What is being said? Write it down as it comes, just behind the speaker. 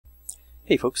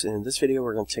Hey folks, in this video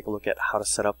we're going to take a look at how to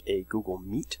set up a Google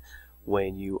Meet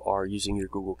when you are using your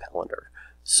Google Calendar.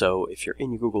 So if you're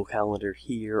in your Google Calendar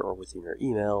here or within your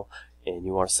email and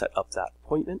you want to set up that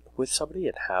appointment with somebody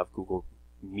and have Google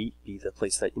Meet be the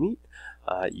place that you meet,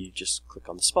 you just click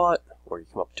on the spot, or you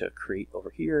come up to create over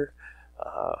here.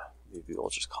 Maybe we'll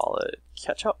just call it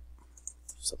catch up,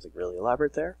 something really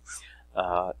elaborate there.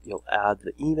 You'll add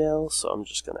the email, so I'm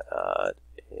just going to add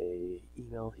a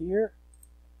email here.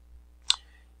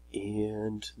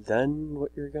 And then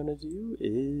what you're going to do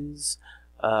is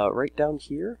right down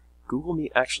here, Google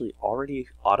Meet actually already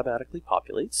automatically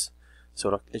populates.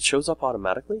 So it shows up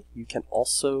automatically. You can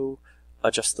also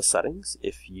adjust the settings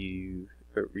if you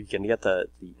can get the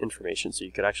information. So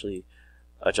you could actually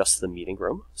adjust the meeting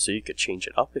room. So you could change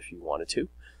it up if you wanted to.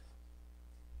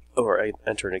 Or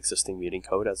enter an existing meeting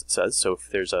code as it says. So if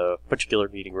there's a particular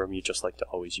meeting room you just like to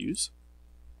always use.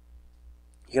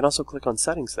 You can also click on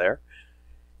settings there.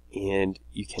 And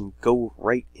you can go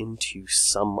right into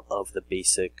some of the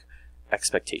basic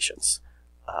expectations.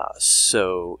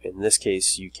 So in this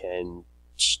case, you can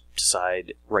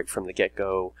decide right from the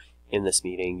get-go in this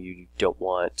meeting, you don't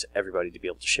want everybody to be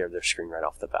able to share their screen right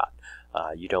off the bat.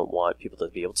 You don't want people to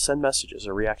be able to send messages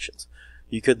or reactions.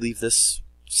 You could leave this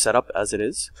set up as it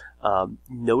is.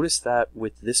 Notice that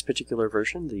with this particular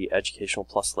version, the Educational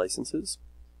Plus licenses,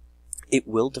 it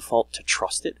will default to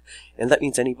trusted, and that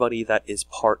means anybody that is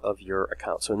part of your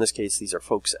account. So in this case, these are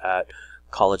folks at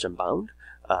College Unbound.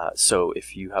 So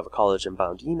if you have a College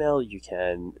Unbound email, you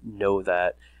can know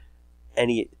that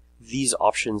these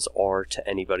options are to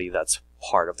anybody that's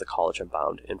part of the College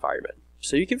Unbound environment.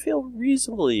 So you can feel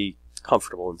reasonably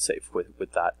comfortable and safe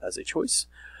with that as a choice.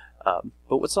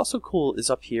 But what's also cool is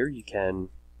up here, you can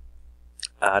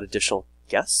add additional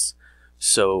guests.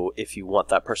 So if you want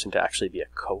that person to actually be a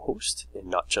co-host and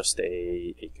not just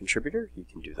a contributor, you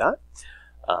can do that.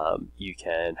 You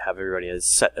can have everybody as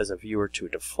set as a viewer to a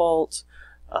default.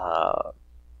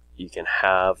 You can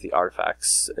have the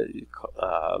artifacts. You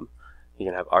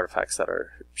can have artifacts that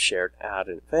are shared add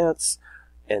in advance,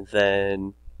 and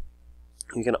then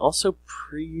you can also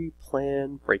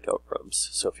pre-plan breakout rooms.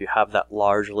 So if you have that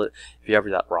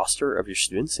that roster of your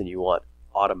students and you want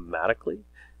automatically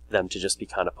them to just be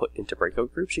kind of put into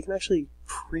breakout groups, you can actually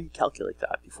pre-calculate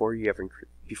that before you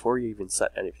even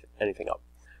set anything up.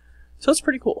 So it's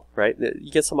pretty cool, right?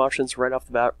 You get some options right off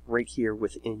the bat right here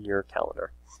within your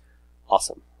calendar.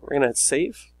 Awesome. We're gonna hit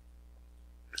save.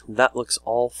 That looks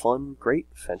all fun, great,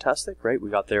 fantastic, right? We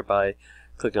got there by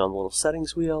clicking on the little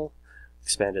settings wheel,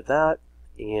 expanded that,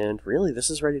 and really this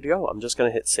is ready to go. I'm just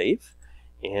gonna hit save,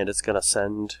 and it's gonna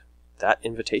send that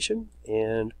invitation,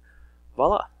 and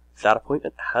voila. That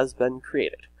appointment has been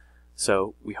created.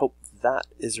 So we hope that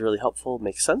is really helpful,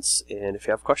 makes sense, and if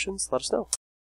you have questions, let us know.